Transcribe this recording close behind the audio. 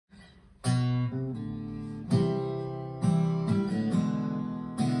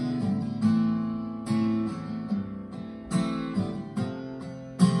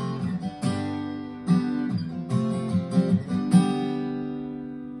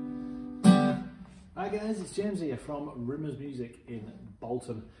Hi guys, it's James here from Rimmers Music in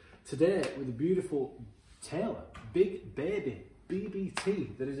Bolton. Today with a beautiful Taylor Big Baby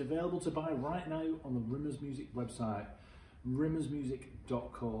BBT that is available to buy right now on the Rimmers Music website,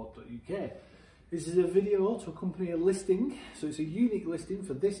 rimmersmusic.co.uk. This is a video to accompany a listing, so it's a unique listing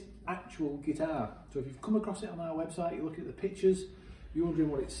for this actual guitar. So if you've come across it on our website, you look at the pictures, you're wondering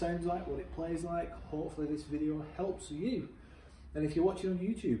what it sounds like, what it plays like, hopefully this video helps you. And if you're watching on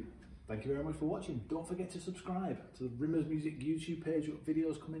YouTube, thank you very much for watching. Don't forget to subscribe to the Rimmers Music YouTube page. We've got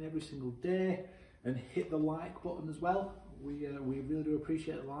videos coming every single day, and hit the like button as well. We really do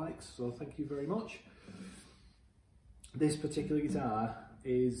appreciate the likes, so thank you very much. This particular guitar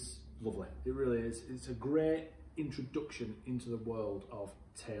is lovely. It really is. It's a great introduction into the world of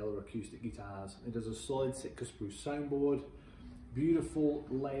Taylor acoustic guitars. It has a solid Sitka spruce soundboard, beautiful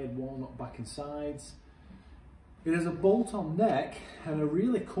layered walnut back and sides. It has a bolt-on neck and a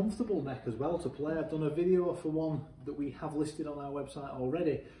really comfortable neck as well to play. I've done a video for one that we have listed on our website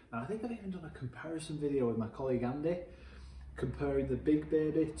already, and I think I've even done a comparison video with my colleague Andy, comparing the Big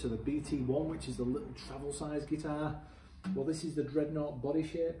Baby to the BT1, which is the little travel size guitar. Well, this is the Dreadnought body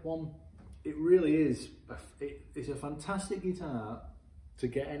shape one. It really is, it's a fantastic guitar to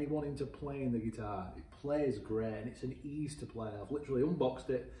get anyone into playing the guitar. It plays great and it's an ease to play. I've literally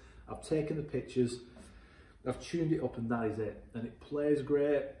unboxed it, I've taken the pictures, I've tuned it up, and that is it. And it plays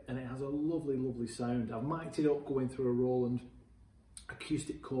great and it has a lovely, lovely sound. I've mic'd it up going through a Roland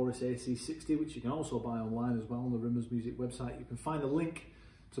Acoustic Chorus AC60, which you can also buy online as well on the Rimmers Music website. You can find a link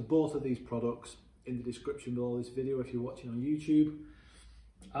to both of these products in the description below this video if you're watching on YouTube.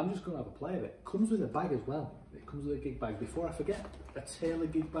 I'm just going to have a play of it. Comes with a bag as well. It comes with a gig bag. Before I forget, a Taylor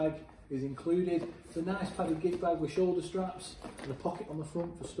gig bag is included. It's a nice padded gig bag with shoulder straps and a pocket on the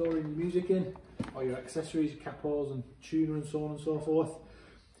front for storing your music in, or your accessories, your capos and tuner and so on and so forth.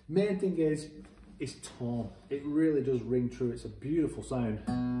 Main thing is, it's tone. It really does ring true. It's a beautiful sound.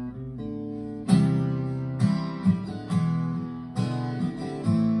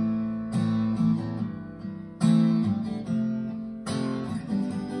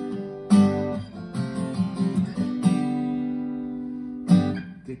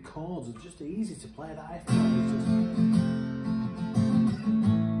 The chords are just easy to play. That F chord is just...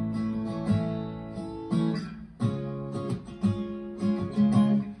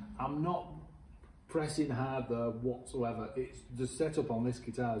 I'm not pressing hard there whatsoever. It's the setup on this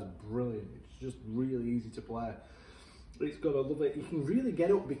guitar is brilliant. It's just really easy to play. It's got a lovely, you can really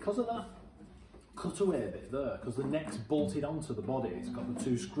get up because of that cutaway bit there, because the neck's bolted onto the body. It's got the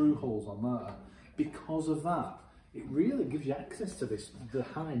two screw holes on there. Because of that, it really gives you access to the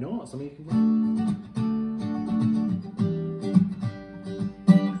high notes. I mean, you can...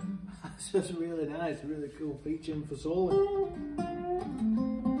 That's just really nice, really cool feature for solo.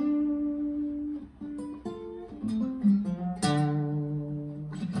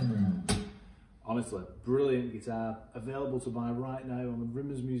 Honestly, brilliant guitar, available to buy right now on the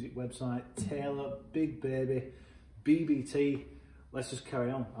Rimmers Music website. Taylor Big Baby BBT. Let's just carry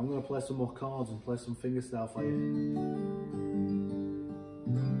on. I'm going to play some more chords and play some fingerstyle for you.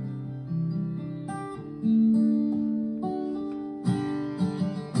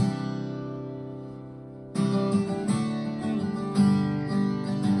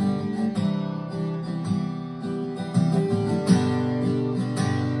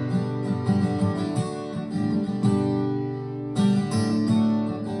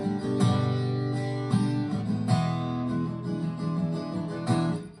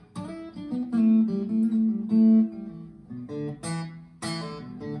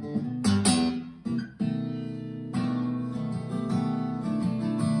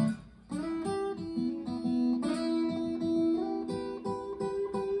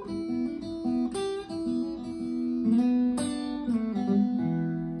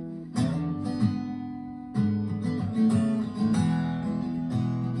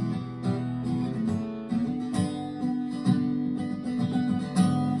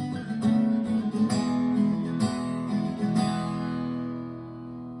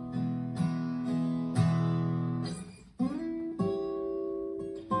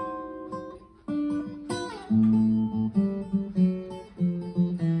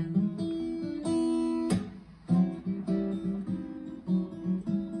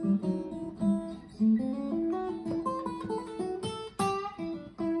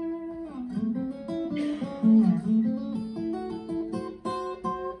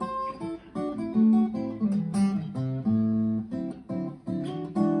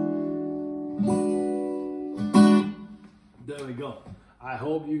 There we go. I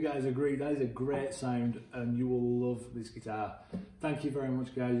hope you guys agree. That is a great sound and you will love this guitar. Thank you very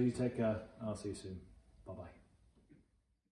much, guys. You take care. I'll see you soon. Bye bye.